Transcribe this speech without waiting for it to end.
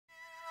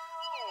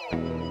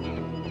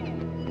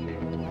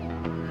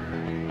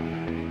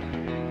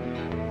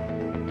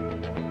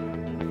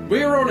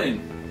We're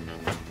rolling!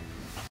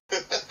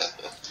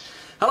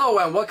 Hello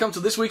and welcome to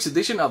this week's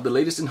edition of the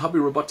latest in Hobby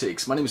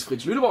Robotics. My name is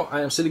Frits and Andrew.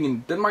 I am sitting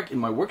in Denmark in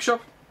my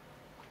workshop.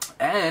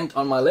 And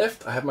on my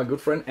left I have my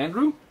good friend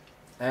Andrew.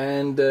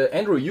 And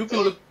Andrew, you've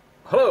been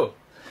Hello!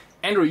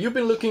 Andrew, you've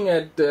been looking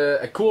at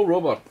a cool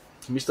robot,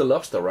 Mr.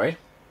 Lobster, right?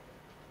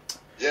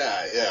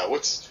 Yeah.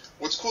 What's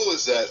cool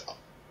is that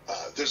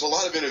there's a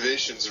lot of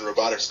innovations in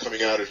robotics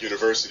coming out of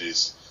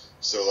universities.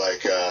 So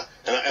like,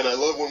 and I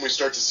love when we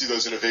start to see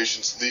those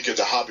innovations leak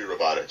into hobby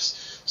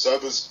robotics. So I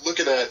was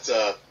looking at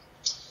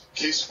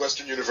Case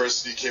Western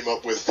University came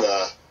up with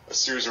a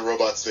series of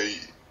robots. They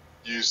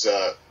use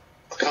a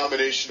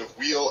combination of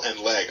wheel and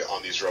leg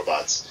on these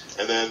robots.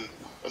 And then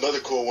another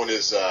cool one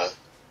is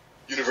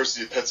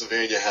University of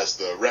Pennsylvania has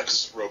the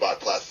RHex robot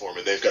platform,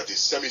 and they've got these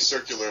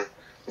semicircular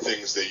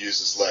things they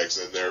use as legs,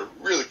 and they're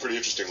really pretty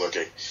interesting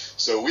looking.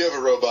 So we have a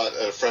robot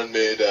a friend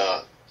made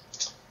at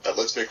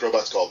Let's Make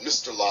Robots called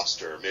Mr.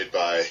 Lobster, made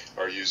by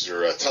our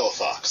user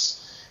TeleFox.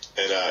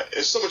 And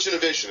there's so much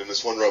innovation in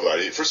this one robot.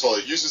 First of all,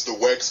 it uses the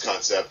Whegs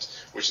concept,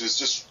 which is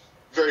just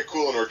very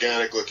cool and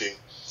organic looking.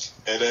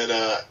 And then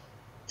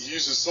he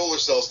uses solar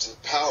cells to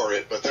power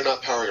it, but they're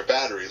not powering a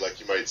battery like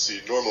you might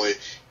see normally.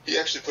 He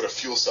actually put a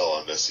fuel cell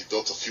on this. He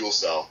built a fuel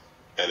cell,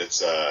 and it's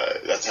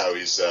that's how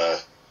he's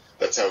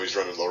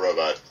running the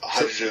robot. A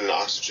hydrogen and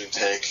oxygen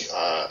tank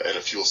and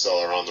a fuel cell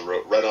are on the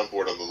right on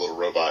board on the little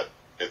robot.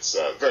 It's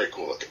very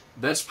cool looking.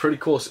 That's pretty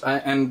cool.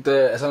 And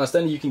as I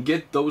understand, you can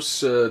get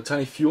those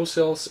tiny fuel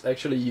cells.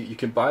 Actually, you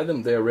can buy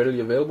them. They are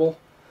readily available.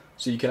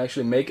 So you can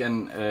actually make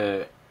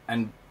an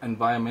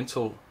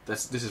environmental.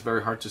 This is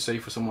very hard to say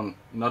for someone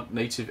not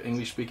native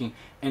English speaking.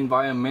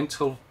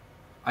 Environmental.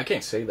 I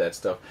can't say that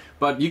stuff.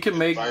 But you can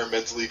make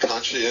environmentally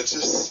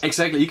conscientious.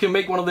 Exactly. You can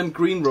make one of them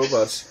green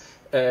robots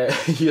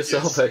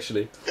yourself. Yes.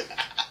 Actually.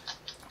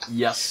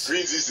 Yes.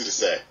 Green's easy to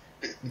say.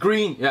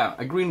 Green, yeah,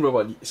 a green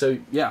robot. So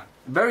yeah,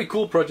 very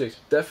cool project,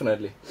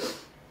 definitely.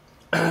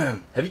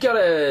 Have you got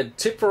a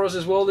tip for us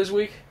as well this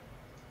week?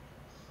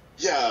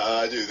 Yeah,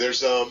 I do.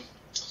 There's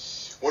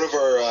one of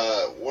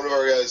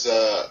our guys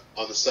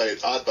on the site,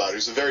 OddBot,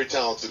 who's a very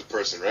talented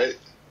person, right?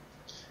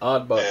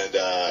 OddBot.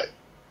 And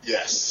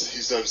yes,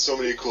 he's done so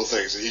many cool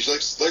things, and he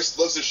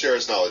loves to share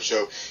his knowledge.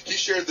 So he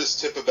shared this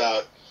tip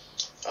about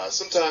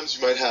sometimes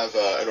you might have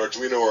an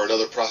Arduino or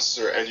another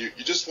processor, and you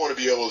just want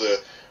to be able to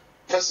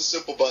press a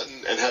simple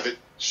button and have it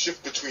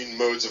shift between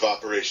modes of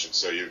operation.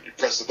 So you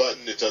press the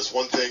button, it does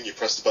one thing, you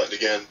press the button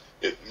again,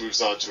 it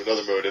moves on to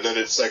another mode, and then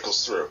it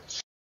cycles through.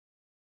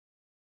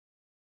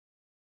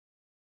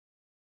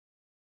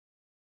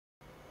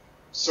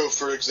 So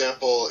for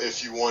example,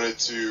 if you wanted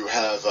to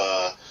have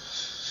a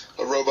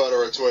robot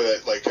or a toy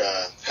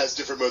that has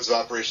different modes of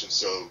operation,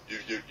 so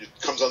it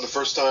comes on the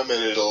first time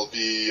and it'll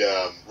be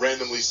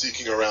randomly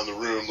seeking around the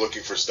room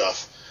looking for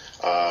stuff.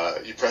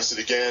 You press it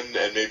again,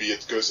 and maybe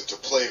it goes into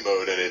play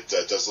mode, and it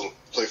does little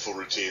playful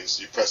routines.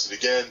 You press it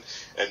again,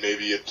 and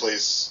maybe it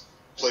plays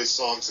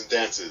songs and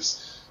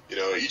dances. You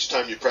know, each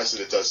time you press it,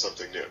 it does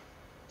something new.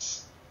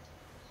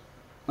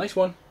 Nice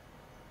one.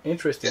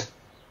 Interesting. Yeah.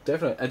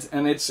 Definitely.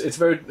 And it's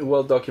very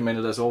well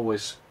documented, as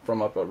always, from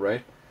OddBot,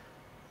 right?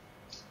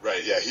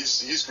 Right, yeah.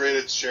 He's great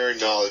at sharing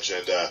knowledge,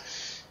 and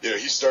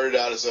he started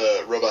out as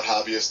a robot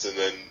hobbyist and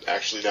then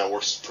actually now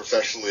works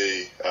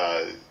professionally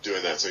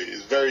doing that. So he's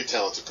a very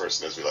talented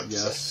person, as we like to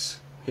say. Yes,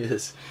 he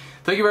is.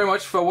 Thank you very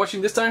much for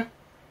watching this time.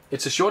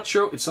 It's a short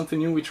show. It's something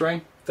new we're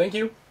trying. Thank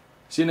you.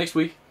 See you next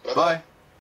week. Bye-bye. Bye.